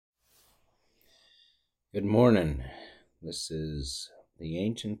Good morning. This is the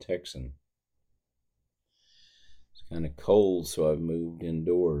Ancient Texan. It's kind of cold, so I've moved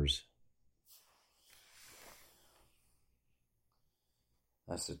indoors.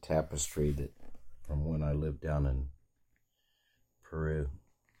 That's a tapestry that from when I lived down in Peru.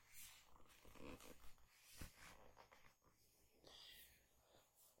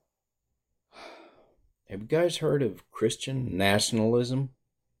 Have you guys heard of Christian nationalism?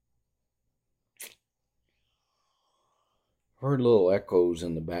 Heard little echoes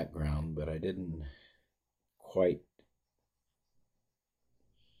in the background, but I didn't quite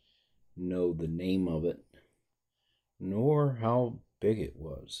know the name of it, nor how big it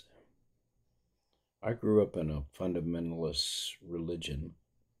was. I grew up in a fundamentalist religion.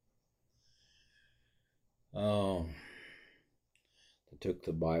 They took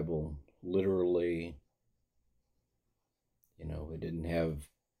the Bible literally. We didn't have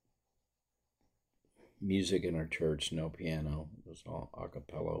music in our church, no piano. It was all a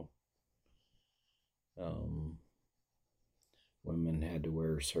cappella. Women had to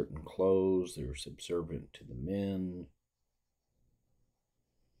wear certain clothes. They were subservient to the men.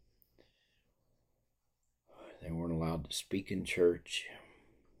 They weren't allowed to speak in church.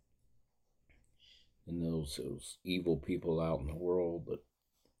 And those evil people out in the world that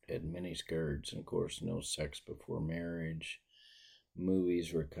had miniskirts, and of course no sex before marriage.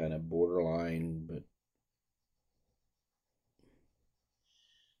 Movies were kind of borderline, but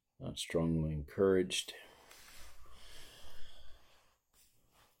not strongly encouraged.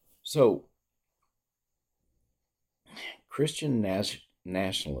 So, Christian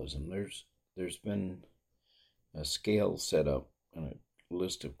nationalism, there's been a scale set up and a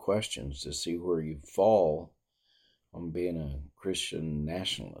list of questions to see where you fall on being a Christian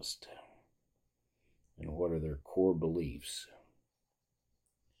nationalist and what are their core beliefs.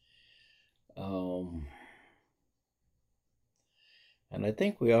 And I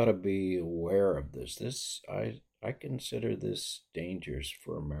think we ought to be aware of this. I consider this dangerous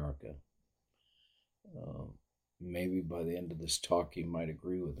for America. Maybe by the end of this talk you might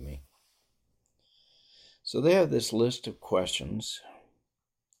agree with me. So they have this list of questions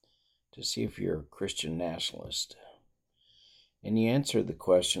to see if you're a Christian nationalist. And you answer the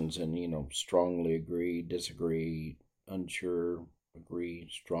questions and, strongly agree, disagree, unsure, agree,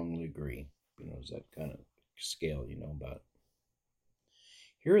 strongly agree. Is that kind of scale about.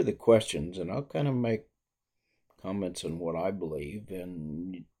 Here are the questions, and I'll kind of make comments on what I believe,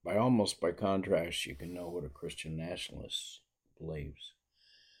 and by contrast, you can know what a Christian nationalist believes.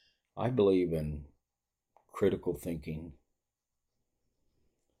 I believe in critical thinking,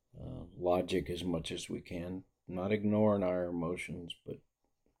 logic as much as we can, not ignoring our emotions, but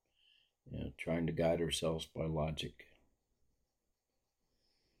trying to guide ourselves by logic.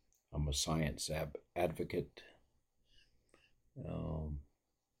 I'm a science advocate.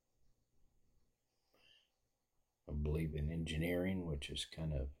 I believe in engineering, which is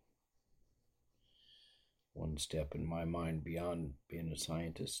kind of one step in my mind beyond being a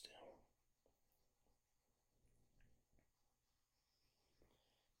scientist.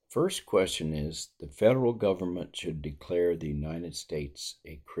 First question is, the federal government should declare the United States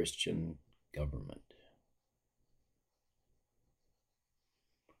a Christian government.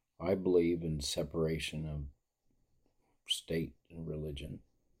 I believe in separation of state and religion,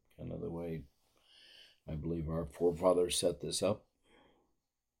 kind of the way I believe our forefathers set this up.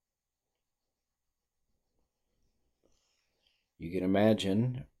 You can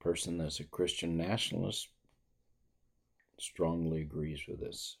imagine a person that's a Christian nationalist strongly agrees with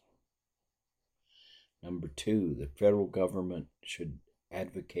this. Number two, the federal government should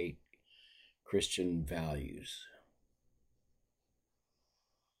advocate Christian values.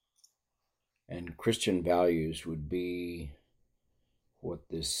 And Christian values would be what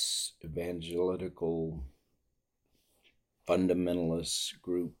this evangelical fundamentalist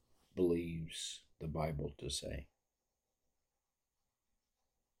group believes the Bible to say.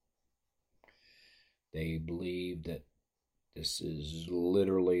 They believe that this is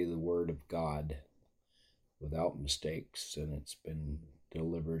literally the Word of God without mistakes, and it's been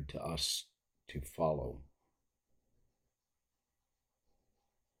delivered to us to follow.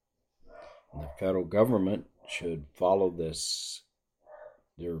 And the federal government should follow their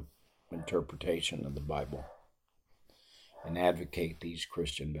interpretation of the Bible, and advocate these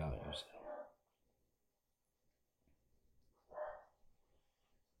Christian values.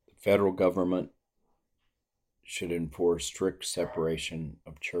 The federal government should enforce strict separation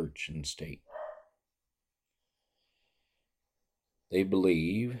of church and state. They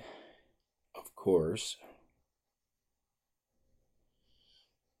believe, of course,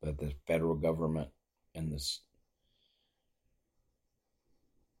 that the federal government and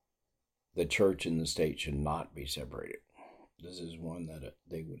the church and the state should not be separated. This is one that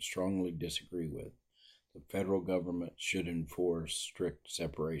they would strongly disagree with. The federal government should enforce strict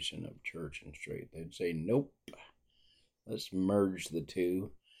separation of church and state. They'd say, nope, let's merge the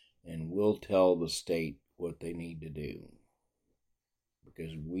two, and we'll tell the state what they need to do,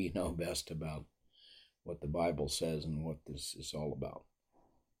 because we know best about what the Bible says and what this is all about.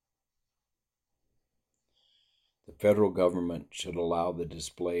 The federal government should allow the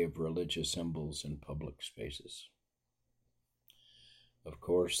display of religious symbols in public spaces. Of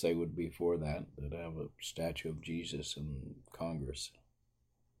course, they would be for that. They'd have a statue of Jesus in Congress.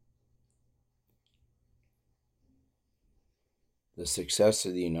 The success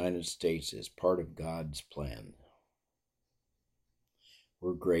of the United States is part of God's plan.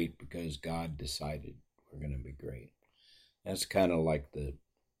 We're great because God decided we're going to be great. That's kind of like the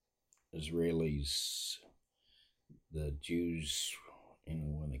Israelis, the Jews,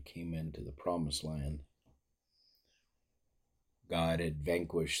 when they came into the Promised Land. God had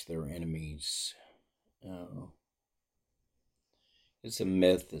vanquished their enemies. It's a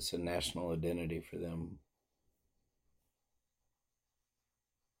myth. It's a national identity for them.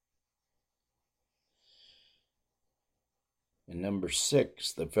 And number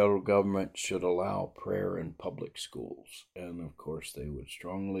 6, the federal government should allow prayer in public schools. And of course, they would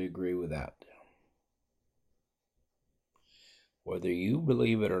strongly agree with that. Whether you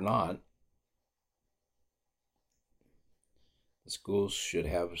believe it or not, the schools should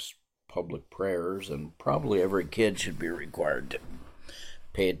have public prayers, and probably every kid should be required to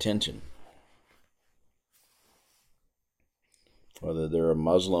pay attention. Whether they're a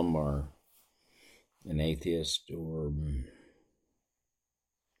Muslim or an atheist or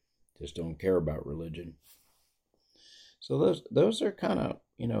just don't care about religion. So those are kind of,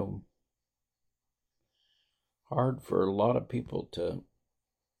 hard for a lot of people to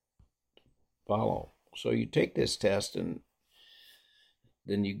follow. So you take this test, and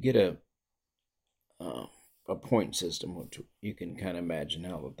then you get a point system, which you can kind of imagine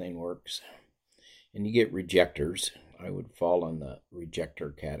how the thing works. And you get rejectors. I would fall in the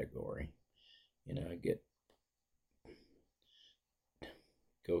rejector category. I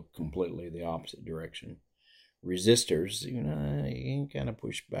go completely the opposite direction. Resistors, you can kind of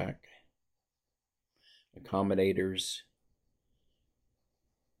push back. Accommodators,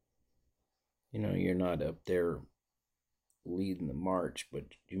 you're not up there leading the march, but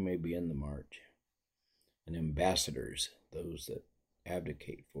you may be in the march. And ambassadors, those that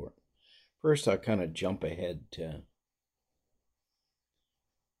advocate for it. First, I'll kind of jump ahead to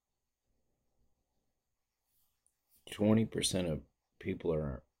 %20 of people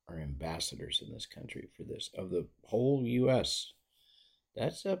are ambassadors in this country for this. Of the whole U.S.,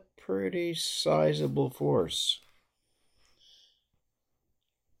 that's a pretty sizable force.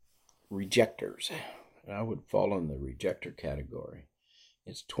 Rejectors. I would fall in the rejector category.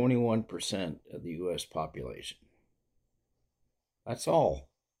 It's 21% of the U.S. population. That's all.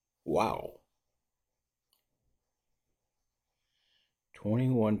 Wow.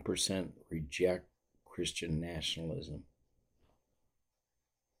 21% reject Christian nationalism.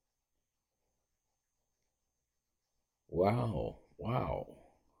 Wow.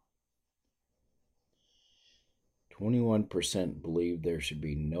 21% believe there should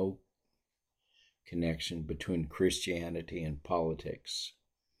be no connection between Christianity and politics.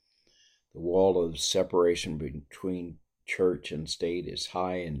 The wall of separation between church and state is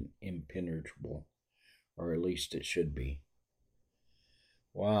high and impenetrable, or at least it should be.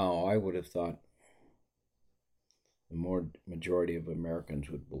 Wow, I would have thought the majority of Americans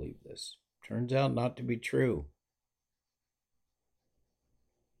would believe this. Turns out not to be true.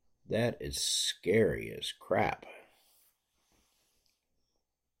 That is scary as crap.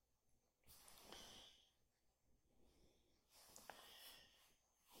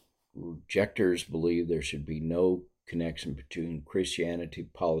 Rejectors believe there should be no connection between Christianity,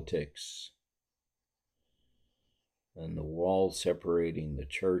 politics, and the wall separating the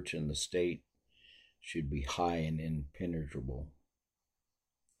church and the state should be high and impenetrable.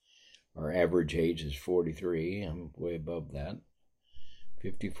 Our average age is 43. I'm way above that.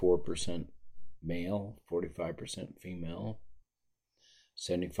 54% male, 45% female,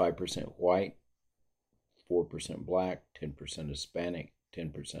 75% white, 4% black, 10% Hispanic,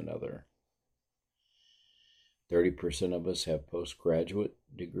 10% other. 30% of us have postgraduate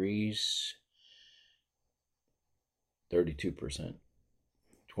degrees. 32%.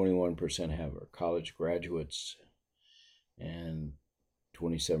 21% have our college graduates, and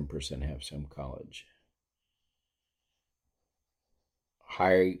 27% have some college.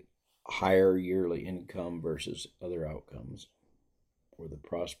 higher yearly income versus other outcomes, or the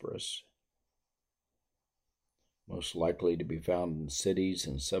prosperous, most likely to be found in cities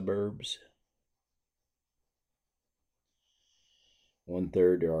and suburbs.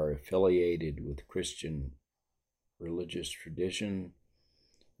 1/3 are affiliated with Christian religious tradition.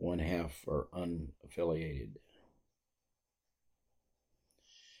 1/2 are unaffiliated.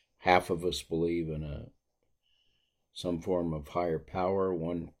 Half of us believe in some form of higher power.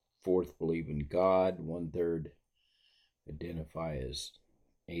 1/4 believe in God. 1/3 identify as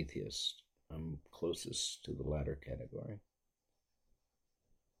atheist. I'm closest to the latter category.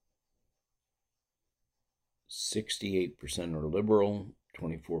 68% are liberal,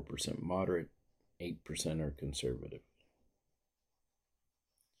 24% moderate, 8% are conservative.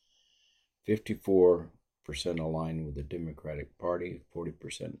 54% align with the Democratic Party,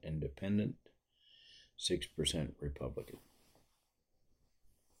 40% independent, 6% Republican.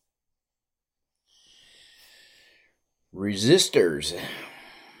 Resistors.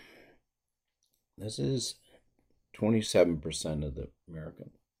 This is 27% of the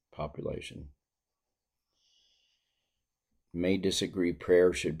American population. May disagree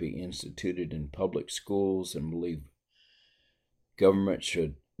prayer should be instituted in public schools and believe government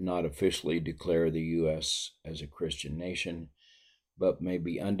should not officially declare the U.S. as a Christian nation, but may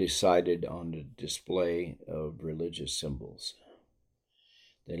be undecided on the display of religious symbols.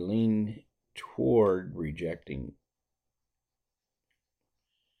 They lean toward rejecting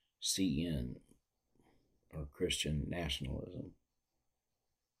CN, or Christian nationalism.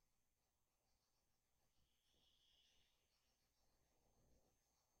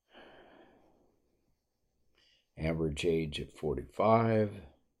 Average age at 45,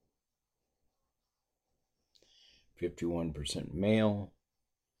 51% male,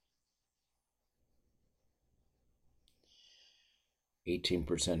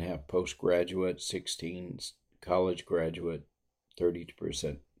 18% have postgraduate, 16% college graduate,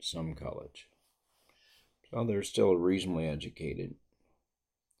 30% some college. So they're still reasonably educated.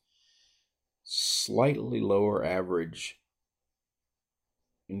 Slightly lower average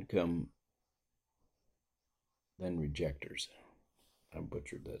income than rejectors. I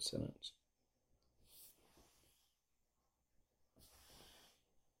butchered that sentence.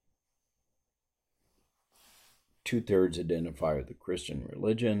 Two-thirds identify with the Christian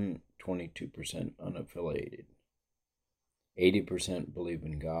religion, 22% unaffiliated. 80% believe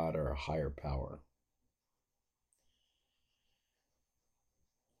in God or a higher power.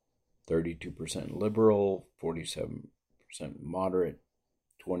 32% liberal, 47% moderate,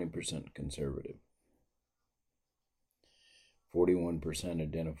 20% conservative. 41%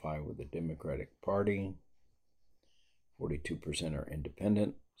 identify with the Democratic Party. 42% are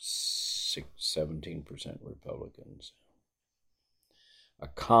independent. 17% Republicans.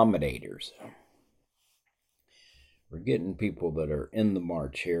 Accommodators. We're getting people that are in the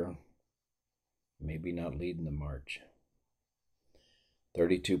march here, maybe not leading the march.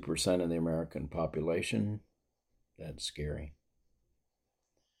 32% of the American population. That's scary.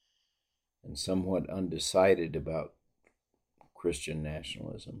 And somewhat undecided about Christian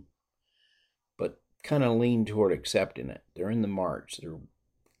nationalism, but kind of lean toward accepting it. They're in the march. They're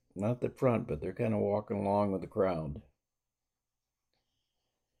not at the front, but they're kind of walking along with the crowd.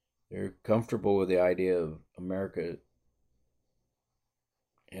 They're comfortable with the idea of America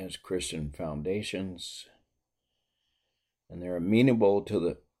has Christian foundations, and they're amenable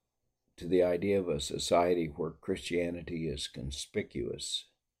to the idea of a society where Christianity is conspicuous.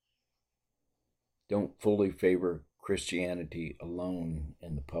 Don't fully favor Christianity alone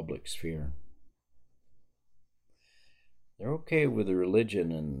in the public sphere. They're okay with the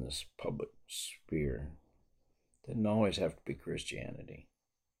religion in this public sphere. Doesn't always have to be Christianity.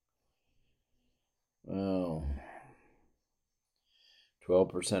 Well,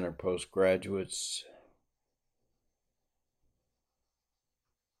 12% are postgraduates.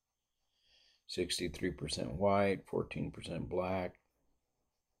 63% white, 14% black,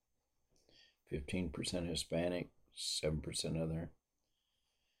 15% Hispanic, 7% other.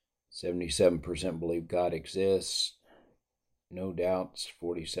 77% believe God exists. No doubts,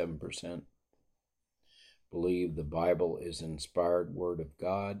 47%. Believe the Bible is inspired word of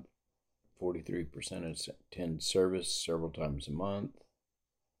God. 43% attend service several times a month.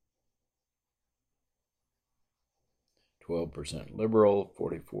 12% liberal,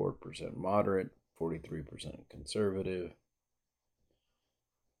 44% moderate, 43% conservative,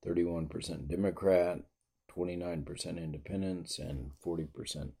 31% Democrat, 29% independents, and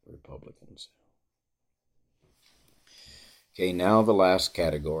 40% Republicans. Okay, now the last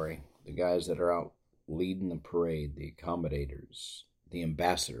category, the guys that are out leading the parade, the accommodators, the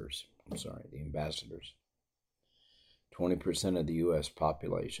ambassadors. the ambassadors. 20% of the U.S.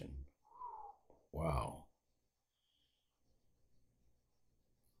 population. Wow.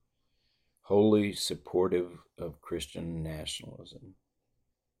 Wholly supportive of Christian nationalism.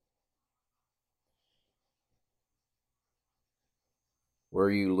 Where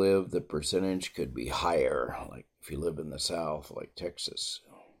you live, the percentage could be higher, like if you live in the South, like Texas.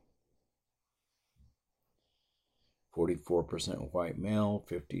 44% white male,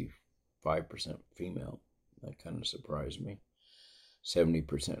 55% female. That kind of surprised me.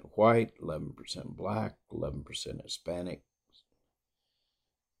 70% white, 11% black, 11% Hispanic,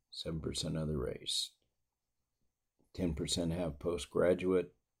 7% other race. 10% have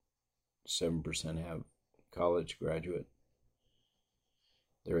postgraduate, 7% have college graduate.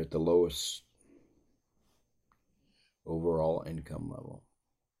 They're at the lowest overall income level.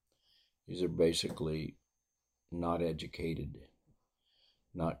 These are basically not educated,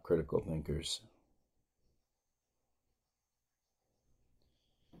 not critical thinkers.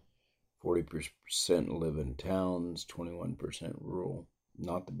 40% live in towns, 21% rural,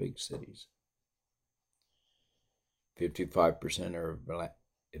 not the big cities. 55% are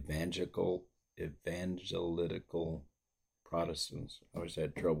evangelical Protestants. I always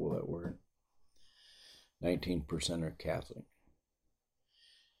had trouble with that word. 19% are Catholic.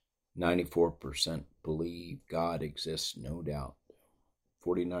 94% believe God exists, no doubt.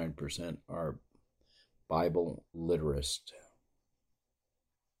 49% are Bible literist.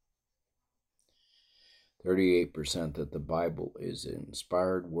 38% that the Bible is an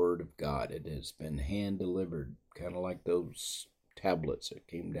inspired word of God. It has been hand-delivered, kind of like those tablets that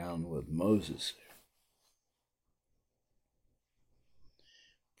came down with Moses.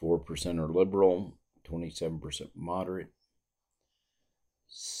 4% are liberal, 27% moderate,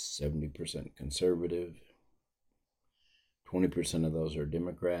 70% conservative, 20% of those are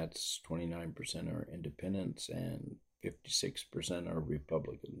Democrats, 29% are independents, and 56% are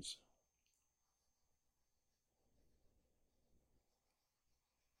Republicans.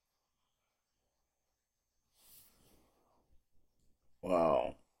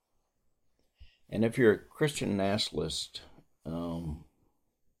 Wow. And if you're a Christian nationalist,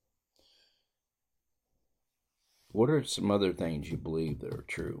 what are some other things you believe that are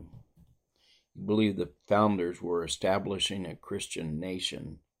true? You believe the founders were establishing a Christian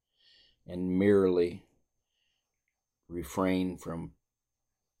nation and merely refrained from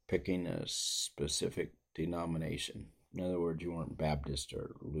picking a specific denomination. In other words, you weren't Baptist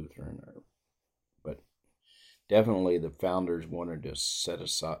or Lutheran, but definitely the founders wanted to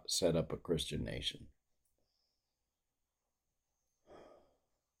set up a Christian nation.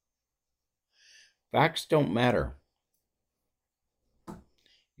 Facts don't matter.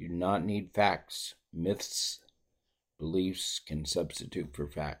 You do not need facts. Myths, beliefs can substitute for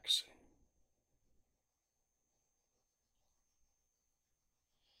facts.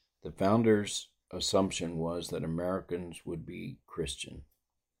 The founders' assumption was that Americans would be Christian.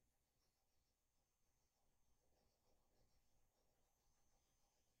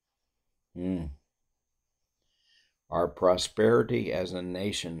 Our prosperity as a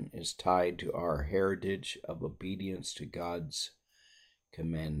nation is tied to our heritage of obedience to God's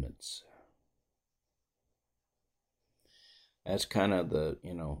commandments. That's kind of the,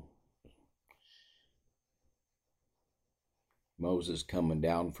 Moses coming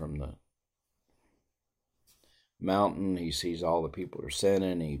down from the mountain. He sees all the people are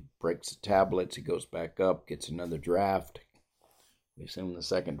sinning. He breaks the tablets. He goes back up, gets another draft. We assume the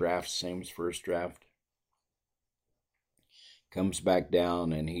second draft, same as first draft. Comes back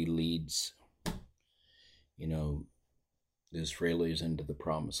down and he leads, the Israelis into the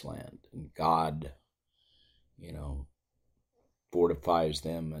promised land. And God, fortifies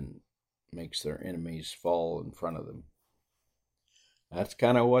them and makes their enemies fall in front of them. That's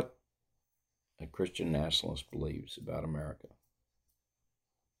kind of what a Christian nationalist believes about America.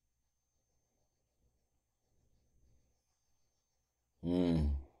 The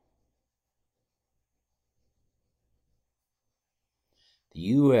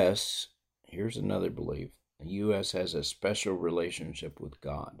U.S., here's another belief, the U.S. has a special relationship with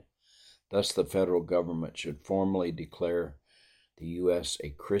God. Thus, the federal government should formally declare the U.S.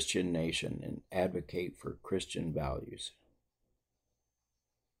 a Christian nation and advocate for Christian values.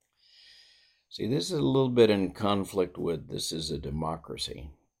 See, this is a little bit in conflict with this is a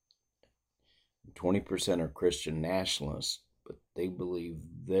democracy. 20% are Christian nationalists, but they believe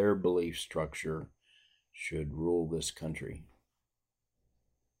their belief structure should rule this country.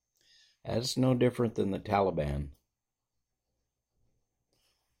 That's no different than the Taliban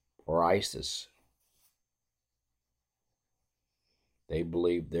or ISIS. They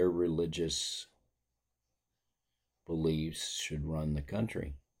believe their religious beliefs should run the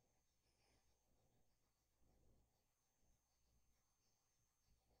country.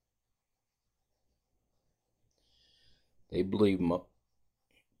 They believe,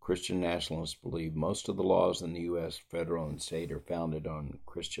 Christian nationalists believe, most of the laws in the U.S., federal and state, are founded on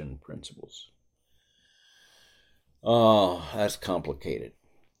Christian principles. Oh, that's complicated.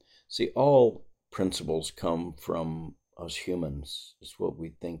 See, all principles come from us humans. It's what we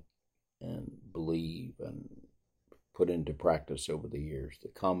think and believe and put into practice over the years, the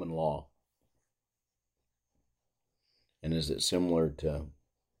common law. And is it similar to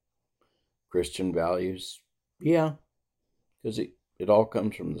Christian values? Yeah, because it all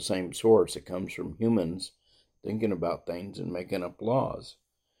comes from the same source. It comes from humans thinking about things and making up laws.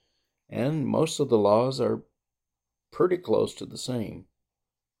 And most of the laws are pretty close to the same.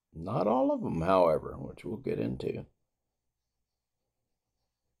 Not all of them, however, which we'll get into.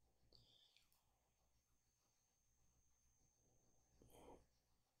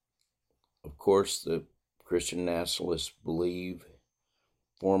 Of course, the Christian nationalists believe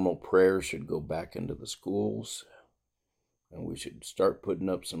formal prayer should go back into the schools, and we should start putting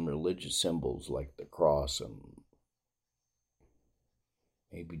up some religious symbols like the cross and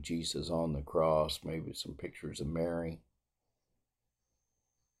maybe Jesus on the cross, maybe some pictures of Mary.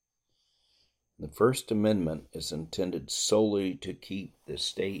 The First Amendment is intended solely to keep the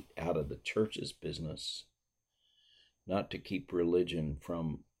state out of the church's business, not to keep religion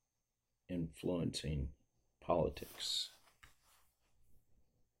from influencing politics.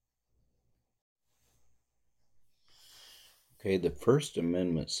 Okay, the First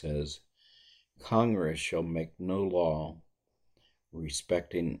Amendment says, Congress shall make no law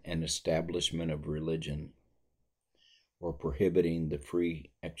respecting an establishment of religion or prohibiting the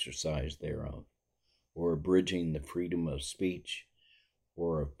free exercise thereof, or abridging the freedom of speech,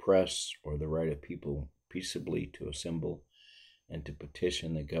 or of press, or the right of people peaceably to assemble and to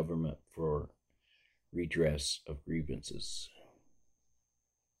petition the government for redress of grievances.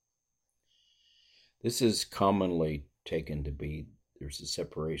 This is commonly taken to be there's a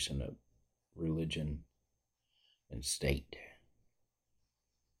separation of religion and state.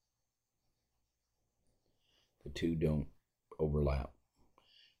 The two don't overlap.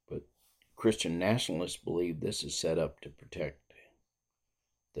 But Christian nationalists believe this is set up to protect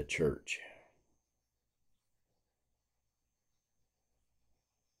the church.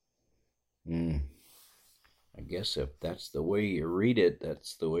 I guess if that's the way you read it,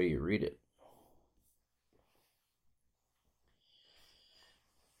 that's the way you read it.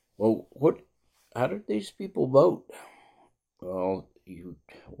 Well, how did these people vote? Well,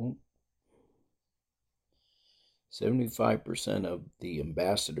 75% of the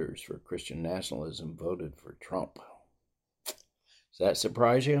ambassadors for Christian nationalism voted for Trump. Does that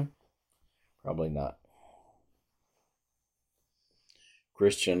surprise you? Probably not.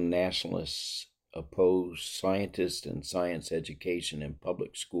 Christian nationalists oppose scientists and science education in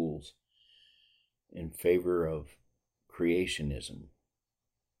public schools in favor of creationism.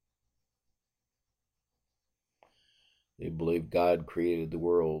 They believe God created the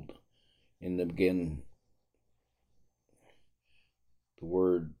world. In the beginning,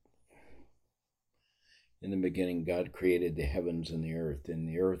 God created the heavens and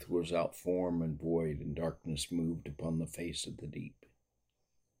the earth was without form and void, and darkness moved upon the face of the deep.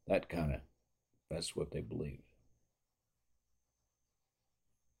 That's what they believe.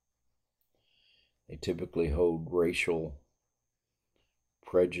 They typically hold racial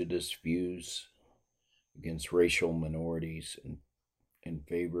prejudice views against racial minorities and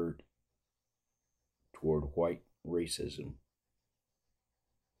favored toward white racism.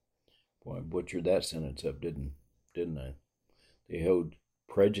 Boy, I butchered that sentence up, didn't I? They hold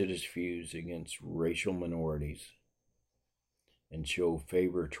prejudiced views against racial minorities and show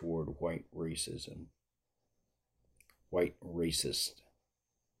favor toward white racist.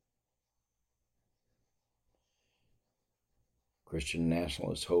 Christian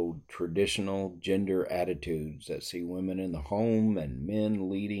nationalists hold traditional gender attitudes that see women in the home and men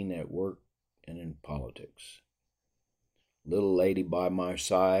leading at work and in politics. Little lady by my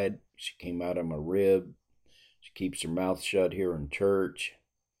side, she came out of my rib. She keeps her mouth shut here in church.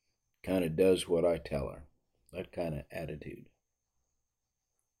 Kind of does what I tell her. That kind of attitude.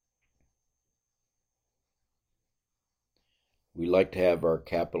 We like to have our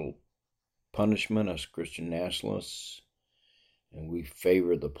capital punishment as Christian nationalists, and we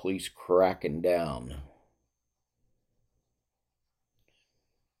favor the police cracking down.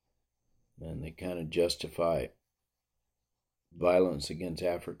 And they kind of justify violence against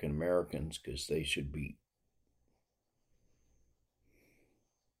African Americans because they should be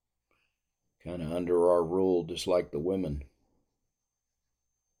kind of under our rule, just like the women.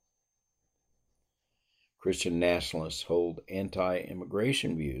 Christian nationalists hold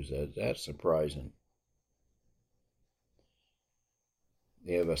anti-immigration views. That's surprising.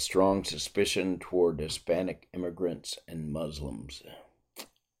 They have a strong suspicion toward Hispanic immigrants and Muslims.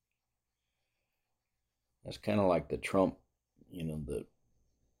 That's kind of like the Trump,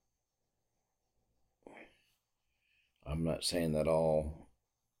 I'm not saying that all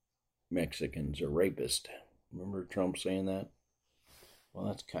Mexicans are rapists. Remember Trump saying that? Well,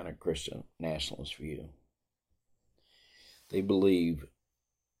 that's kind of Christian nationalist view. They believe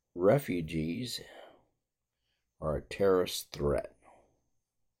refugees are a terrorist threat.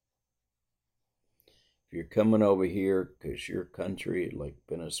 If you're coming over here because your country, like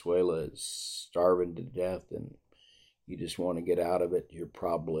Venezuela, is starving to death and you just want to get out of it, you're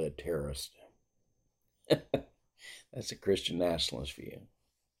probably a terrorist. That's a Christian nationalist view.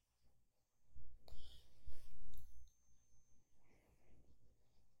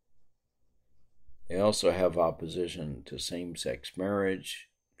 They also have opposition to same-sex marriage,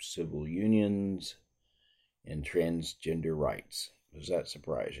 civil unions, and transgender rights. Does that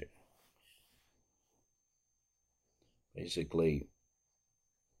surprise you? Basically,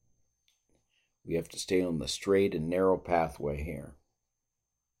 we have to stay on the straight and narrow pathway here.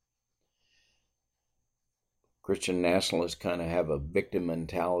 Christian nationalists kind of have a victim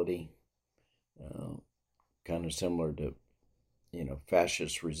mentality, kind of similar to,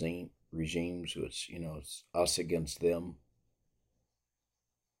 fascist regimes, which, it's us against them,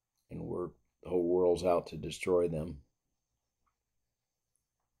 and the whole world's out to destroy them.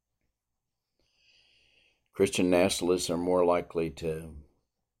 Christian nationalists are more likely to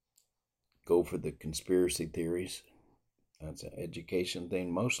go for the conspiracy theories. That's an education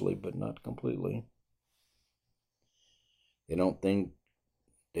thing mostly, but not completely. They don't think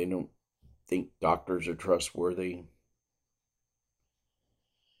doctors are trustworthy.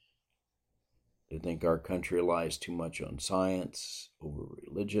 They think our country relies too much on science over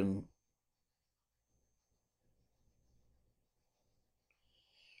religion.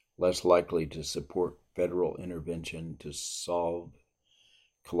 Less likely to support federal intervention to solve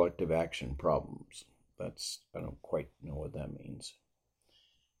collective action problems. I don't quite know what that means.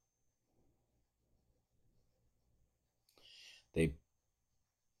 They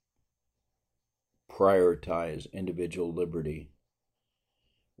prioritize individual liberty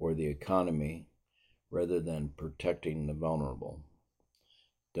or the economy rather than protecting the vulnerable.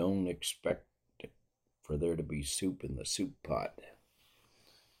 Don't expect for there to be soup in the soup pot.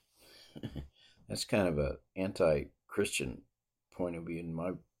 That's kind of an anti-Christian point of view in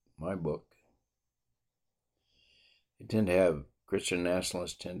my book. Christian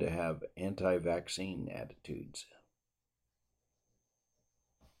nationalists tend to have anti-vaccine attitudes.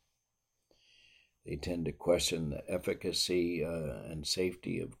 They tend to question the efficacy and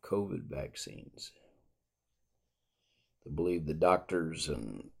safety of COVID vaccines. They believe the doctors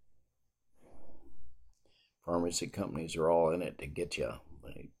and pharmacy companies are all in it to get you.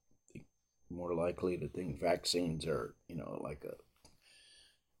 They're more likely to think vaccines are, kind of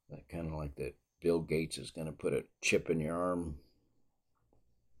like that Bill Gates is going to put a chip in your arm.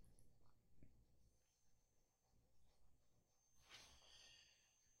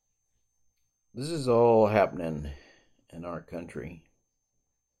 This is all happening in our country.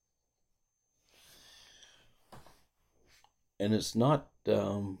 And it's not,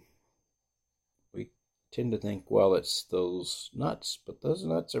 we tend to think, well, it's those nuts, but those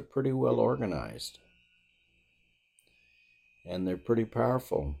nuts are pretty well organized. And they're pretty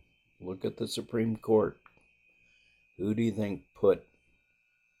powerful. Look at the Supreme Court. Who do you think put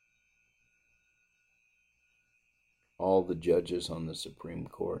all the judges on the Supreme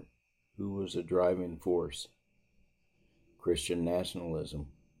Court? Who was a driving force? Christian nationalism.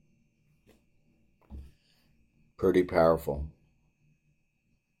 Pretty powerful.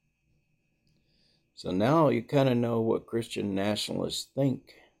 So now you kind of know what Christian nationalists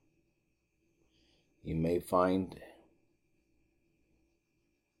think. You may find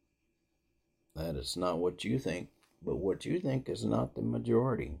that it's not what you think, but what you think is not the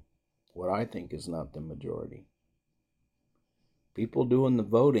majority. What I think is not the majority. People doing the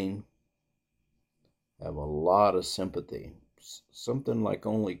voting have a lot of sympathy. Something like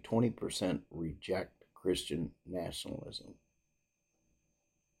only 20% reject Christian nationalism.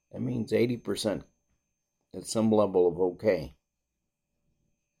 That means 80% at some level of okay.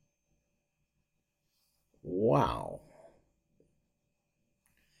 Wow.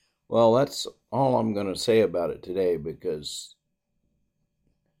 Well, that's all I'm going to say about it today, because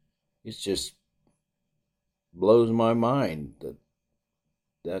it just blows my mind that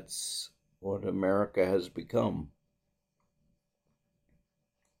that's what America has become.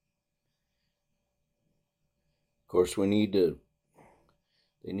 Of course, they need to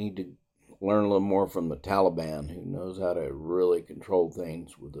learn a little more from the Taliban, who knows how to really control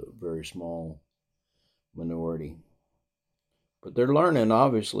things with a very small minority. But they're learning,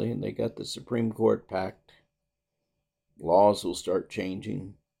 obviously, and they got the Supreme Court packed. Laws will start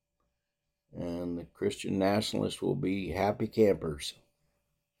changing, and the Christian nationalists will be happy campers.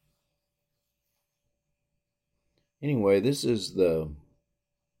 Anyway, this is the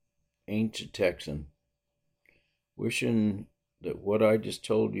Ancient Texan, wishing that what I just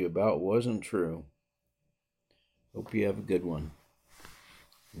told you about wasn't true. Hope you have a good one.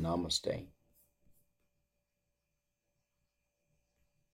 Namaste.